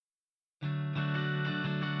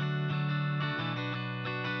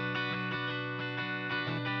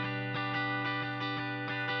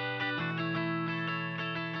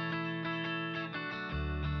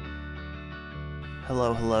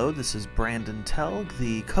Hello, this is Brandon Telg,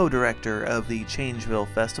 the co-director of the Changeville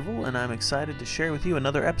Festival, and I'm excited to share with you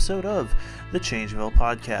another episode of the Changeville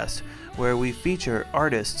Podcast, where we feature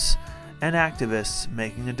artists and activists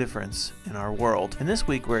making a difference in our world. And this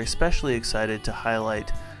week, we're especially excited to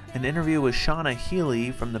highlight an interview with Shauna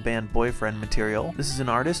Healey from the band Boyfriend Material. This is an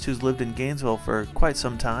artist who's lived in Gainesville for quite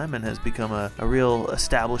some time and has become a real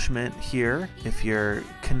establishment here. If you're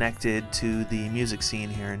connected to the music scene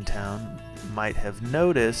here in town, you might have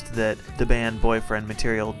noticed that the band Boyfriend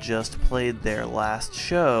Material just played their last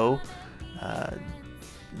show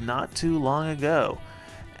not too long ago.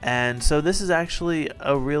 And so this is actually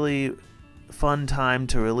a really fun time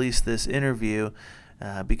to release this interview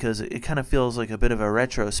because it kind of feels like a bit of a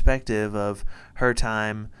retrospective of her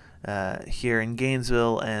time here in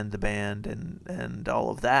Gainesville and the band and all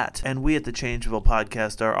of that. And we at the Changeville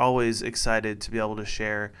Podcast are always excited to be able to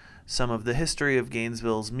share some of the history of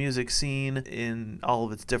Gainesville's music scene in all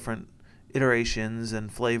of its different iterations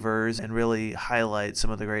and flavors, and really highlight some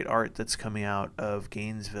of the great art that's coming out of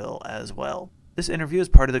Gainesville as well. This interview is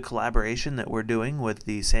part of the collaboration that we're doing with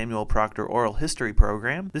the Samuel Proctor Oral History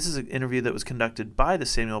Program. This is an interview that was conducted by the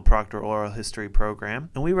Samuel Proctor Oral History Program,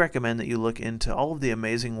 and we recommend that you look into all of the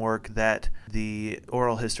amazing work that the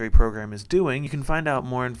Oral History Program is doing. You can find out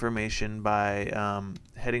more information by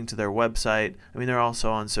heading to their website. I mean, they're also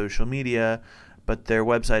on social media, but their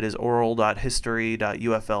website is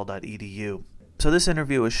oral.history.ufl.edu. So this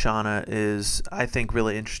interview with Shauna is, I think,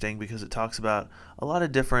 really interesting because it talks about a lot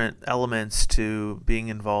of different elements to being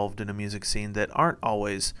involved in a music scene that aren't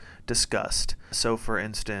always discussed. So, for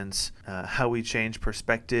instance, how we change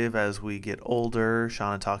perspective as we get older.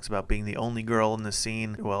 Shauna talks about being the only girl in the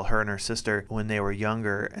scene, well, her and her sister, when they were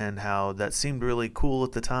younger, and how that seemed really cool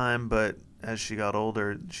at the time, but as she got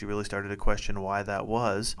older, she really started to question why that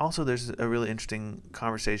was. Also, there's a really interesting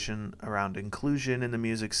conversation around inclusion in the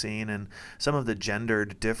music scene and some of the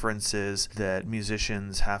gendered differences that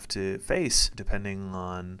musicians have to face depending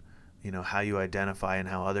on, how you identify and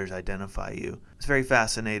how others identify you. It's very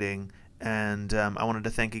fascinating, and I wanted to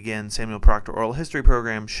thank again Samuel Proctor Oral History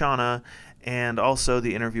Program, Shauna, and also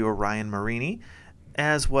the interviewer Ryan Marini,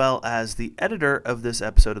 as well as the editor of this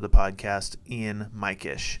episode of the podcast, Ian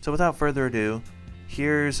Mikish. So without further ado,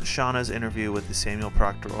 here's Shauna's interview with the Samuel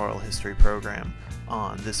Proctor Oral History Program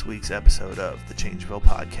on this week's episode of the Changeville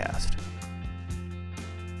Podcast.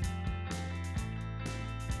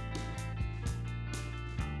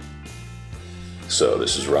 So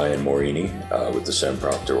this is Ryan Marini with the Sam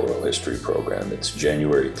Proctor Oral History Program. It's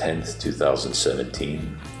January 10th,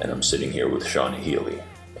 2017, and I'm sitting here with Shauna Healey.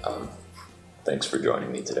 Thanks for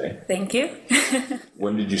joining me today. Thank you.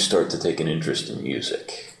 When did you start to take an interest in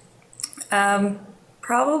music?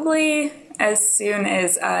 Probably as soon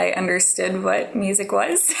as I understood what music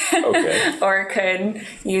was. Okay. Or could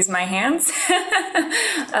use my hands.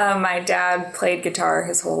 My dad played guitar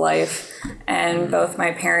his whole life, and both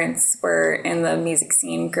my parents were in the music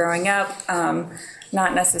scene growing up.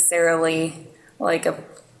 Not necessarily like a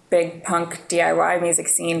big punk DIY music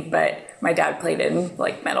scene, but my dad played in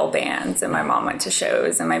like metal bands, and my mom went to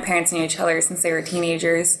shows, and my parents knew each other since they were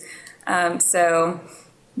teenagers. So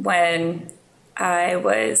when I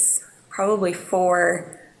was probably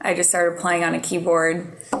 4, I just started playing on a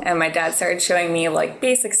keyboard, and my dad started showing me like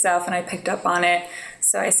basic stuff, and I picked up on it.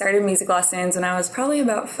 So I started music lessons when I was probably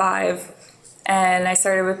about 5, and I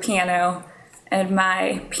started with piano. And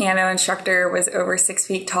my piano instructor was over 6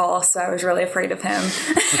 feet tall, so I was really afraid of him.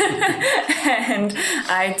 And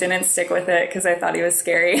I didn't stick with it because I thought he was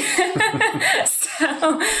scary.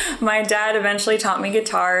 So my dad eventually taught me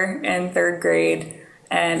guitar in 3rd grade,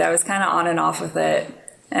 and I was kind of on and off with it.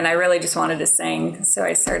 And I really just wanted to sing, so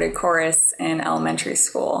I started chorus in elementary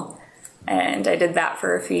school. And I did that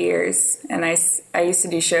for a few years. And I used to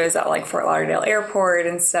do shows at like Fort Lauderdale Airport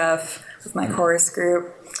and stuff with my chorus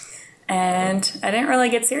group. And I didn't really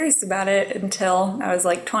get serious about it until I was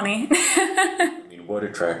like 20. I mean, what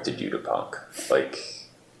attracted you to punk? Like,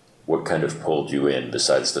 what kind of pulled you in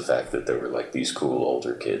besides the fact that there were like these cool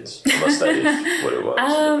older kids? Unless that is what it was.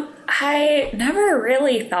 I never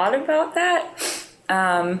really thought about that.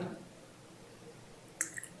 I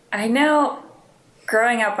know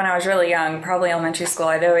growing up when I was really young, probably elementary school,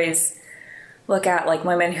 I'd always look at like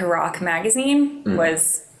Women Who Rock magazine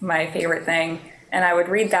was my favorite thing. And I would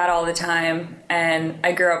read that all the time, and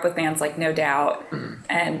I grew up with bands like No Doubt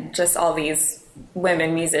and just all these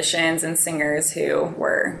women musicians and singers who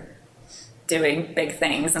were doing big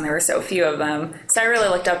things, and there were so few of them. So I really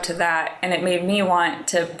looked up to that, and it made me want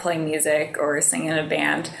to play music or sing in a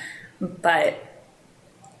band. But,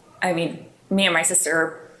 I mean, me and my sister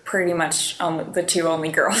are pretty much the two only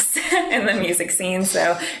girls in the music scene.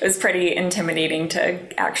 So it was pretty intimidating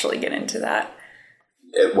to actually get into that.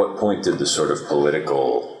 At what point did the sort of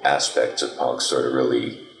political aspects of punk sort of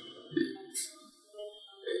really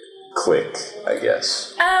click, I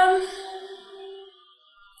guess?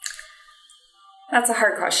 That's a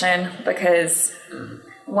hard question, because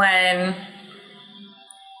when,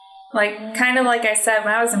 like, kind of like I said,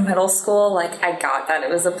 when I was in middle school, like, I got that it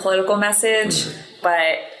was a political message,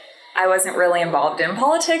 but I wasn't really involved in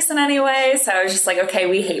politics in any way. So I was just like, okay,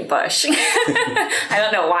 we hate Bush. I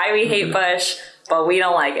don't know why we hate Bush, but we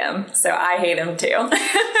don't like him. So I hate him too.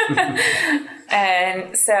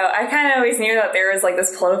 And so I kind of always knew that there was like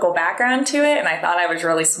this political background to it. And I thought I was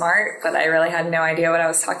really smart, but I really had no idea what I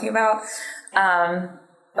was talking about.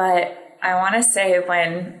 But I want to say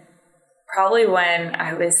probably when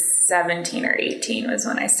I was 17 or 18 was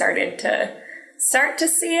when I started to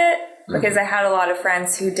see it, because I had a lot of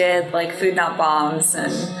friends who did like Food Not Bombs,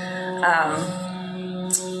 and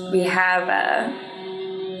we have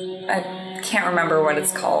I can't remember what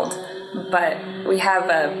it's called, but we have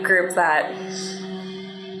a group that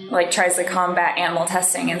like tries to combat animal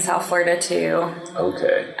testing in South Florida too.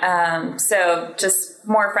 Okay. So just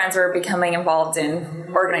more friends were becoming involved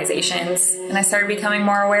in organizations, and I started becoming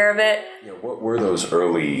more aware of it. Yeah, what were those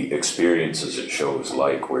early experiences at shows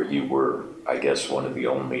like, where you were, I guess, one of the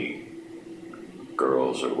only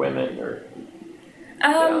girls or women, or?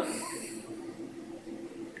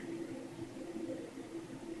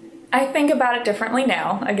 I think about it differently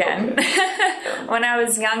now, again. Okay. When I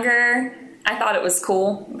was younger, I thought it was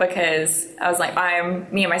cool, because I was like,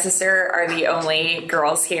 me and my sister are the only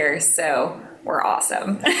girls here, so we're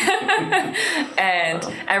awesome. And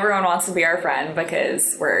everyone wants to be our friend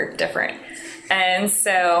because we're different. And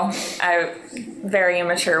so very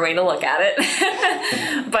immature way to look at it.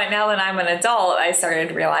 But now that I'm an adult, I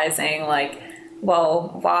started realizing, like,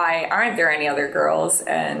 well, why aren't there any other girls?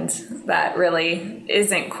 And that really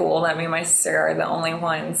isn't cool that me and my sister are the only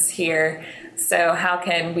ones here. So how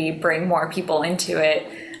can we bring more people into it?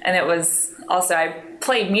 And it was also, I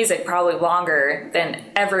played music probably longer than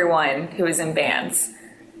everyone who was in bands.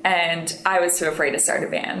 And I was too afraid to start a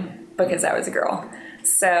band because I was a girl.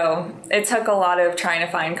 So it took a lot of trying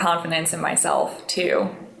to find confidence in myself to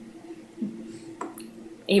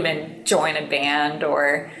even join a band,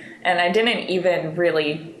 and I didn't even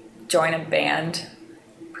really join a band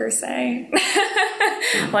per se.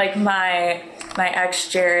 Like my ex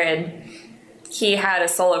Jared, he had a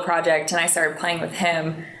solo project and I started playing with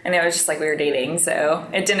him, and it was just like we were dating. So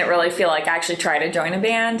it didn't really feel like I actually tried to join a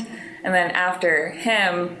band. And then after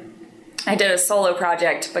him, I did a solo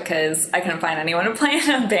project because I couldn't find anyone to play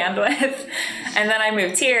in a band with. And then I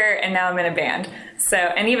moved here, and now I'm in a band. So,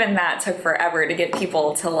 and even that took forever to get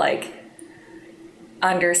people to like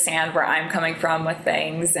understand where I'm coming from with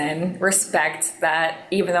things and respect that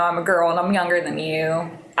even though I'm a girl and I'm younger than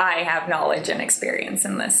you, I have knowledge and experience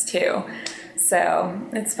in this too. So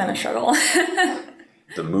it's been a struggle.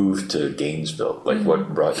 The move to Gainesville, like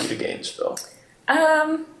what brought you to Gainesville?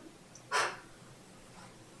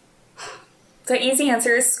 The easy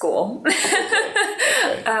answer is school.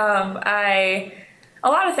 Okay. A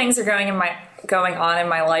lot of things are going on in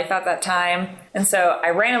my life at that time, and so I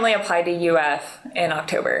randomly applied to UF in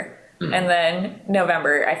October, and then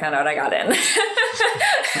November I found out I got in.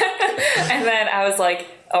 And then I was like,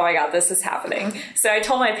 oh my god, this is happening. So I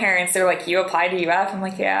told my parents, they're like, you applied to UF? I'm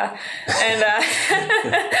like, yeah. And,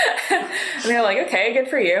 and they're like, okay, good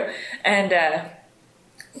for you. And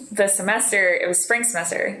the semester, it was spring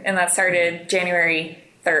semester, and that started January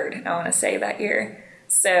 3rd, I want to say, that year.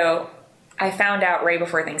 So I found out right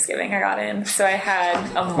before Thanksgiving I got in. So I had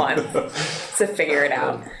a month to figure it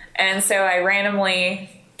out. And so I randomly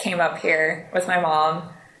came up here with my mom,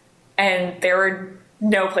 and there were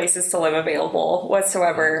no places to live available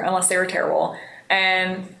whatsoever unless they were terrible.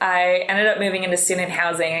 And I ended up moving into student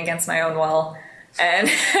housing against my own will. And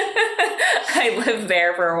I lived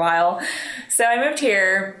there for a while. So I moved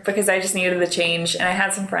here because I just needed the change, and I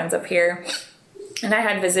had some friends up here. And I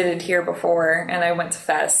had visited here before, and I went to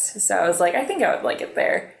Fest. So I was like, I think I would like it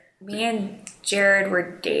there. Me and Jared were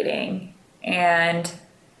dating, and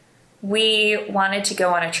we wanted to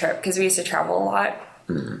go on a trip because we used to travel a lot.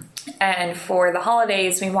 Mm-hmm. And for the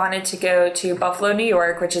holidays, we wanted to go to Buffalo, New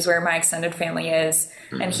York, which is where my extended family is.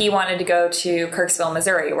 Mm-hmm. And he wanted to go to Kirksville,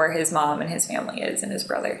 Missouri, where his mom and his family is, and his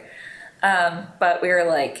brother. But we were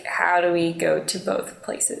like, how do we go to both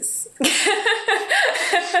places?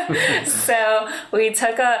 So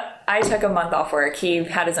I took a month off work. He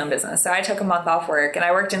had his own business. So I took a month off work, and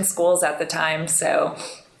I worked in schools at the time. So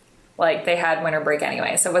like they had winter break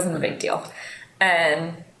anyway, so it wasn't a big deal.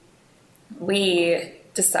 And we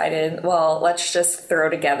decided, well, let's just throw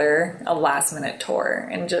together a last minute tour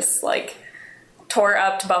and just like tour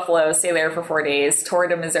up to Buffalo, stay there for 4 days, tour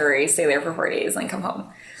to Missouri, stay there for 4 days, and come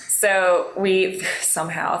home. So we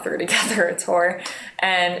somehow threw together a tour,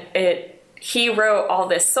 and he wrote all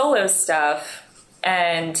this solo stuff,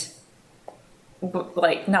 and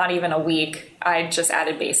like not even a week, I just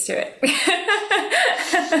added bass to it.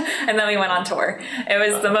 And then we went on tour. It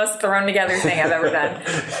was the most thrown together thing I've ever done.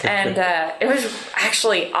 And it was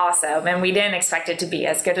actually awesome. And we didn't expect it to be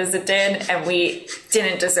as good as it did. And we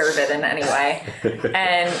didn't deserve it in any way.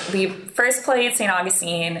 And we first played St.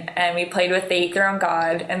 Augustine, and we played with They Eat Their Own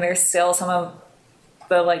God. And they're still some of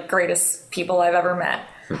the like greatest people I've ever met.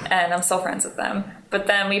 And I'm still friends with them. But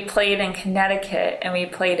then we played in Connecticut, and we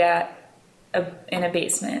played in a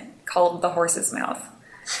basement called the Horse's Mouth.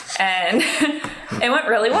 And it went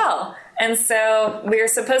really well. And so we were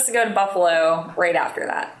supposed to go to Buffalo right after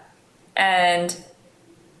that. And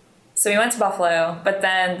so we went to Buffalo, but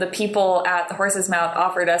then the people at the Horse's Mouth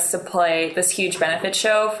offered us to play this huge benefit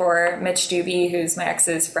show for Mitch Doobie, who's my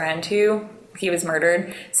ex's friend, he was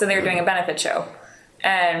murdered. So they were doing a benefit show.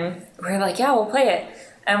 And we were like, yeah, we'll play it.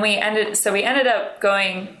 And we ended up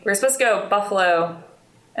going, we were supposed to go Buffalo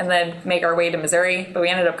and then make our way to Missouri, but we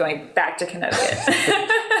ended up going back to Connecticut.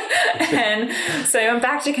 And so we went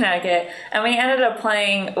back to Connecticut, and we ended up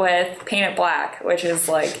playing with Paint It Black, which is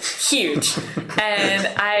like huge. And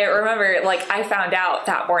I remember, like, I found out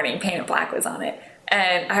that morning Paint It Black was on it.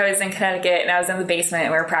 And I was in Connecticut, and I was in the basement,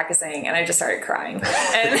 and we were practicing, and I just started crying.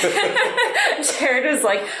 And Jared was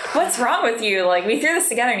like, what's wrong with you? Like, we threw this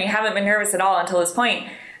together, and you haven't been nervous at all until this point.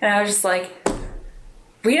 And I was just like,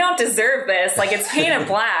 we don't deserve this. Like, it's Paint It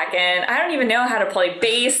Black, and I don't even know how to play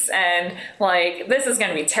bass, and like, this is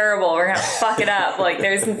going to be terrible. We're going to fuck it up. Like,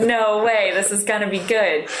 there's no way this is going to be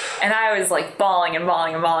good. And I was like bawling and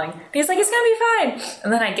bawling and bawling. And he's like, it's going to be fine.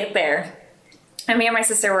 And then I get there, and me and my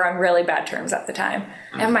sister were on really bad terms at the time.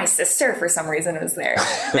 And my sister, for some reason, was there.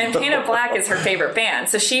 And Paint It Black is her favorite band.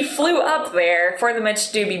 So she flew up there for the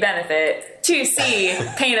Mitch Doobie benefit to see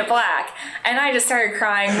Paint It Black. And I just started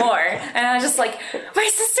crying more. And I was just like, my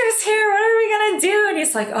sister's here. What are we going to do? And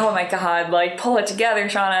he's like, oh my God, like, pull it together,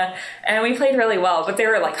 Shauna. And we played really well. But there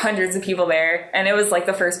were like hundreds of people there. And it was like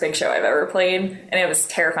the first big show I've ever played. And it was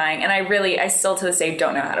terrifying. And I still to this day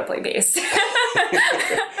don't know how to play bass.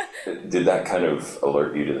 Did that kind of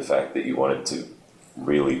alert you to the fact that you wanted to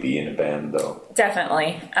really be in a band, though?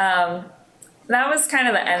 Definitely. That was kind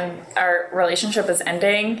of the end. Our relationship was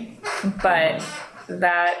ending, but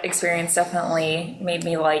that experience definitely made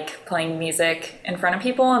me like playing music in front of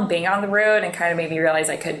people and being on the road, and kind of made me realize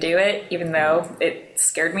I could do it, even though it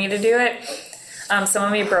scared me to do it. So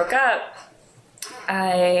when we broke up,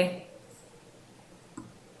 when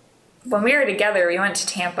we were together, we went to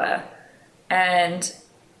Tampa, and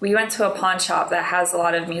we went to a pawn shop that has a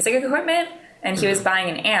lot of music equipment, and he was buying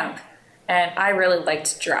an amp, and I really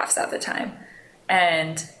liked giraffes at the time,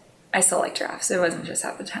 and I still like giraffes. It wasn't just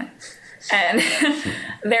at the time. And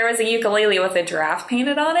there was a ukulele with a giraffe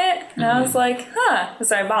painted on it, and I was like, huh.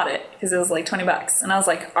 So I bought it because it was like $20, and I was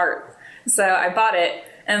like, art. So I bought it,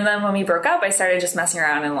 and then when we broke up, I started just messing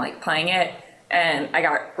around and like playing it, and I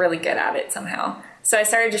got really good at it somehow. So I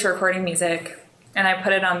started just recording music, and I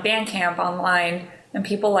put it on Bandcamp online, and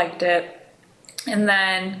people liked it. And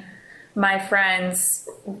then my friend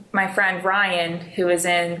Ryan, who was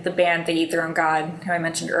in the band They Eat Their Own God, who I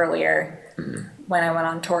mentioned earlier, when I went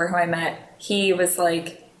on tour, who I met, he was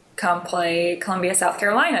like, come play Columbia, South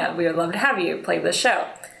Carolina. We would love to have you play this show.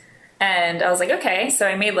 And I was like, okay. So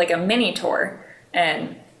I made like a mini tour,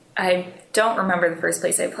 and I don't remember the first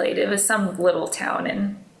place I played. It was some little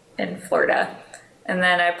town in Florida. And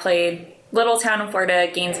then I played little town in Florida,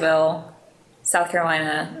 Gainesville, South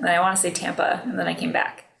Carolina, and I want to say Tampa, and then I came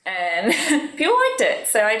back. And people liked it,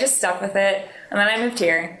 so I just stuck with it. And then I moved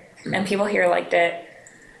here, and people here liked it.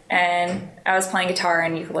 And I was playing guitar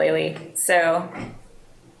and ukulele, so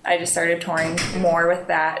I just started touring more with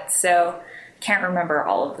that. So I can't remember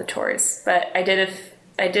all of the tours, but I did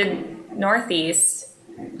Northeast,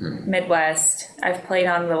 Midwest. I've played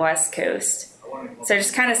on the West Coast. So I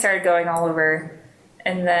just kind of started going all over.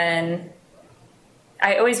 And then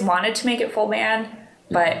I always wanted to make it full band,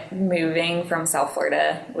 but moving from South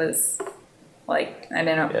Florida was like, I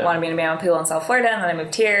didn't want to be in a band with people in South Florida, and then I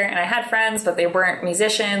moved here, and I had friends, but they weren't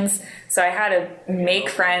musicians, so I had to make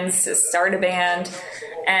friends to start a band,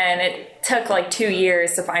 and it took like 2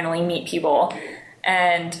 years to finally meet people,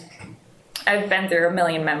 and I've been through a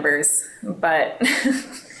million members, but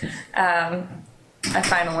I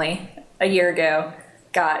finally, a year ago,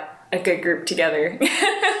 got a good group together.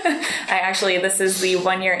 This is the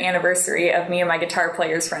 1-year anniversary of me and my guitar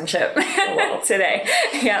player's friendship. Oh, wow. Today.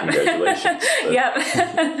 Yep. Congratulations.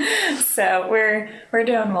 Yep. So we're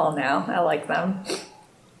doing well now. I like them.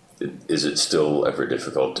 Is it still ever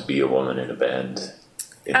difficult to be a woman in a band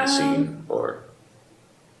in the scene, or?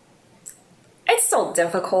 It's still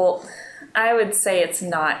difficult. I would say it's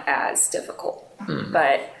not as difficult,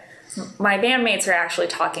 but my bandmates are actually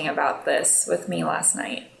talking about this with me last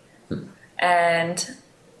night. And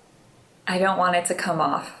I don't want it to come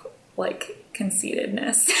off like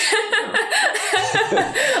conceitedness.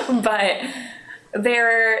 But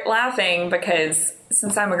they're laughing because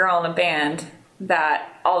since I'm a girl in a band,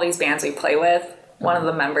 that all these bands we play with, one of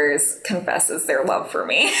the members confesses their love for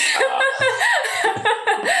me.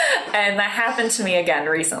 And that happened to me again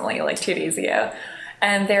recently, like 2 days ago.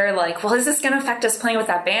 And they're like, well, is this going to affect us playing with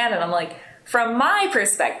that band? And I'm like, from my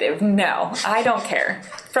perspective, no, I don't care.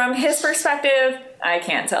 From his perspective, I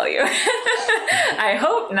can't tell you. I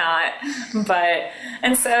hope not.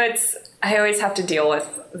 And so I always have to deal with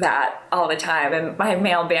that all the time. And my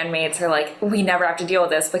male bandmates are like, we never have to deal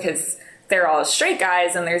with this because they're all straight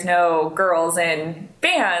guys and there's no girls in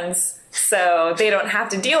bands. So they don't have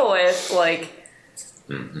to deal with like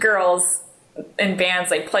girls in bands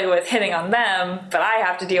they play with hitting on them, but I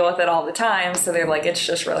have to deal with it all the time. So they're like, it's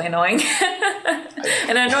just really annoying. And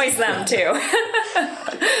it annoys them too.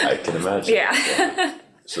 I can imagine. Yeah.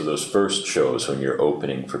 So those first shows when you're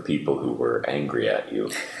opening for people who were angry at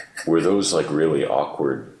you, were those like really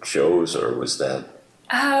awkward shows, or was that?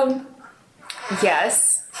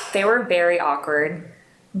 Yes, they were very awkward,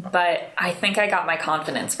 but I think I got my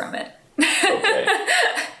confidence from it. Okay.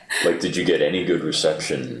 Like, did you get any good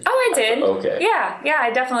reception? Oh, I did. Okay. Yeah,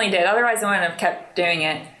 I definitely did. Otherwise, I wouldn't have kept doing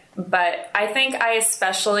it. But I think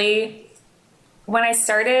when I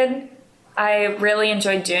started, I really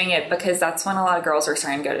enjoyed doing it because that's when a lot of girls were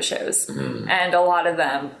starting to go to shows. Mm-hmm. And a lot of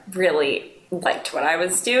them really liked what I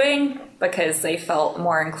was doing because they felt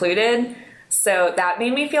more included. So that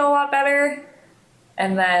made me feel a lot better.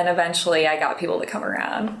 And then eventually I got people to come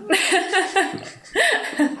around.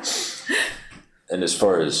 And as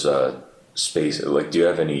far as space, like, do you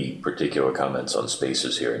have any particular comments on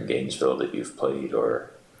spaces here in Gainesville that you've played,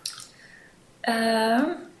 or?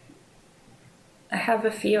 I have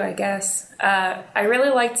a few, I guess. I really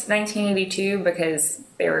liked 1982 because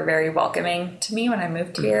they were very welcoming to me when I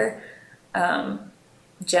moved here. Jen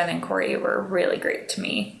and Corey were really great to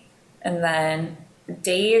me. And then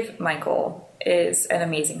Dave Michael is an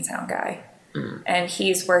amazing sound guy. And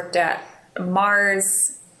he's worked at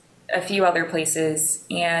Mars, a few other places,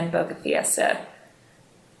 and Boca Fiesta.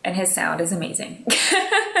 And his sound is amazing.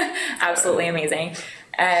 Absolutely amazing.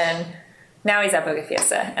 And now he's at Boca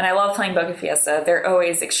Fiesta. And I love playing Boca Fiesta. They're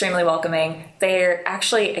always extremely welcoming. They're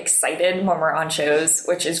actually excited when we're on shows,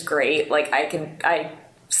 which is great. Like, I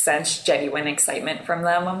sense genuine excitement from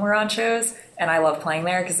them when we're on shows. And I love playing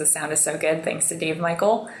there because the sound is so good, thanks to Dave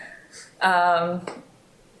Michael.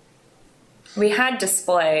 We had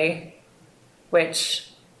Display, which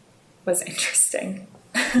was interesting.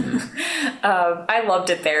 I loved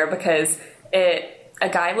it there because a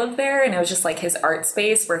guy lived there and it was just like his art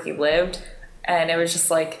space where he lived, and it was just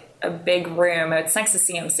like a big room. It's next to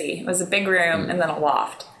CMC. It was a big room and then a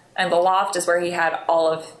loft, and the loft is where he had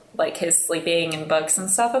all of like his sleeping and books and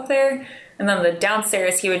stuff up there, and then the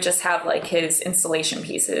downstairs he would just have like his installation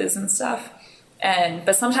pieces and stuff.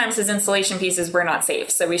 But sometimes his installation pieces were not safe,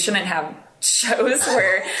 so we shouldn't have shows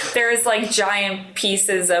where there's like giant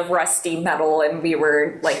pieces of rusty metal and people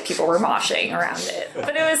were moshing around it.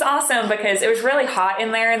 But it was awesome because it was really hot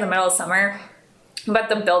in there in the middle of summer, but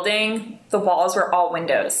the walls were all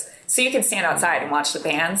windows, so you could stand outside and watch the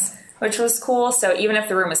bands, which was cool. So even if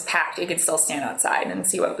the room was packed, you could still stand outside and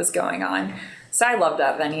see what was going on. So I love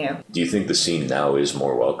that venue. Do you think the scene now is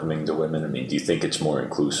more welcoming to women? I mean, do you think it's more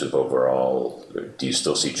inclusive overall? Do you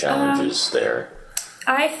still see challenges there?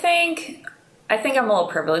 I think I'm a little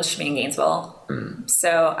privileged to be in Gainesville.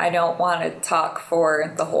 So I don't want to talk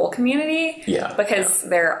for the whole community. Because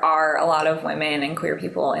there are a lot of women and queer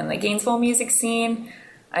people in the Gainesville music scene.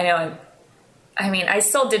 I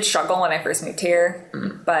still did struggle when I first moved here,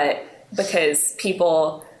 but because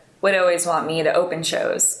people would always want me to open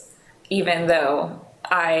shows, even though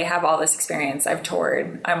I have all this experience, I've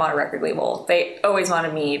toured, I'm on a record label. They always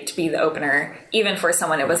wanted me to be the opener. Even for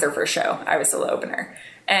someone, it was their first show, I was still the opener.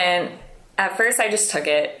 And at first I just took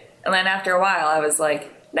it. And then after a while I was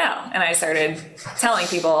like, no. And I started telling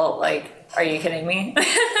people, like, are you kidding me?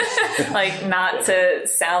 Like, not to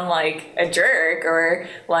sound like a jerk or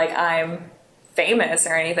like I'm famous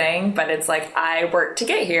or anything, but it's like I worked to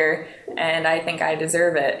get here and I think I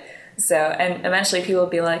deserve it. So, and eventually people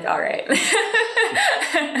would be like, all right.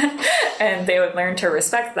 And they would learn to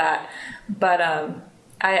respect that. But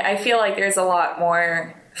I feel like there's a lot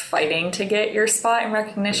more fighting to get your spot in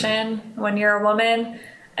recognition when you're a woman.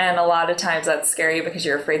 And a lot of times that's scary because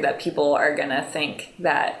you're afraid that people are going to think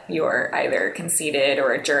that you're either conceited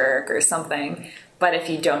or a jerk or something. But if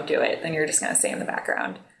you don't do it, then you're just going to stay in the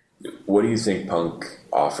background. What do you think punk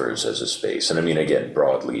offers as a space? And I mean, again,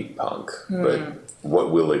 broadly punk, but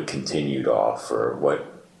what will it continue to offer?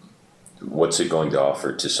 What's it going to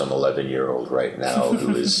offer to some 11-year-old right now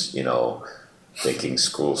who is, thinking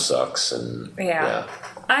school sucks and yeah.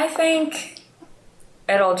 I think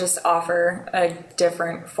it'll just offer a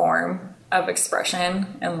different form of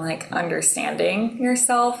expression and like understanding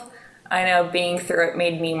yourself. I know being through it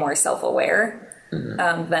made me more self-aware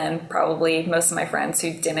than probably most of my friends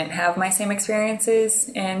who didn't have my same experiences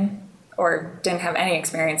in, or didn't have any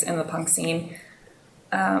experience in the punk scene.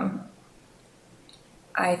 I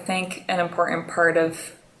think an important part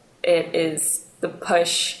of it is the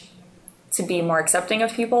push to be more accepting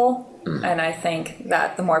of people. And I think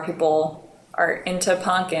that the more people are into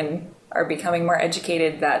punk and are becoming more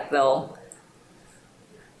educated, that they'll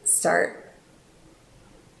start,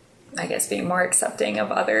 I guess, being more accepting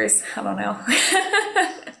of others. I don't know.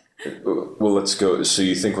 Well, let's go. So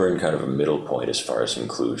you think we're in kind of a middle point as far as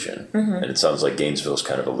inclusion. And it sounds like Gainesville's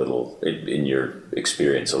kind of a little, in your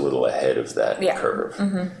experience, a little ahead of that curve.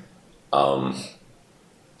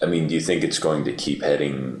 I mean, do you think it's going to keep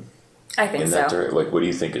heading I think in that direction? Like, what do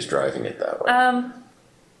you think is driving it that way?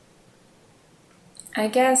 I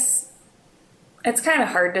guess it's kind of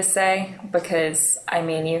hard to say because, I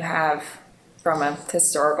mean, you have, from a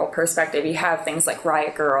historical perspective, you have things like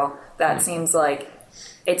Riot Girl that seems like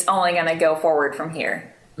it's only going to go forward from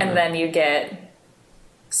here. And then you get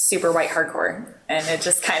super white hardcore and it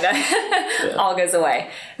just kind of all goes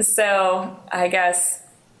away. So I guess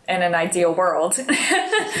in an ideal world,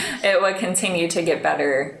 it would continue to get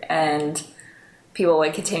better and people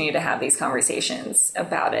would continue to have these conversations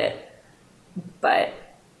about it. But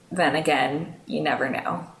then again, you never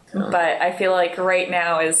know. But I feel like right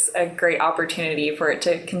now is a great opportunity for it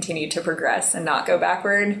to continue to progress and not go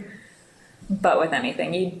backward. But with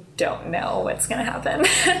anything, you don't know what's going to happen.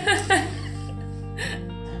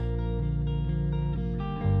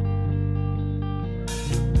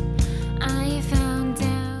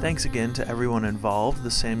 Thanks again to everyone involved,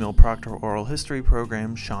 the Samuel Proctor Oral History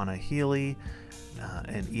Program, Shauna Healey,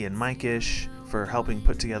 and Ian Mikish for helping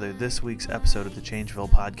put together this week's episode of the Changeville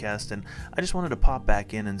podcast. And I just wanted to pop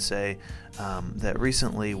back in and say that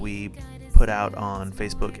recently we put out on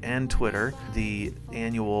Facebook and Twitter the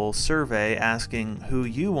annual survey asking who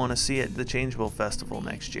you want to see at the Changeville Festival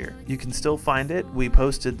next year. You can still find it. We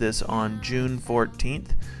posted this on June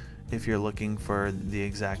 14th. If you're looking for the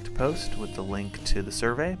exact post with the link to the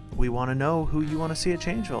survey, we want to know who you want to see at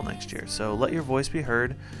Changeville next year. So let your voice be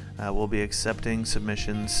heard. We'll be accepting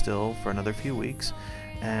submissions still for another few weeks.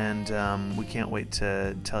 And we can't wait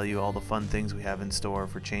to tell you all the fun things we have in store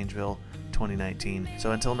for Changeville 2019.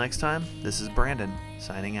 So until next time, this is Brandon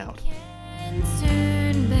signing out.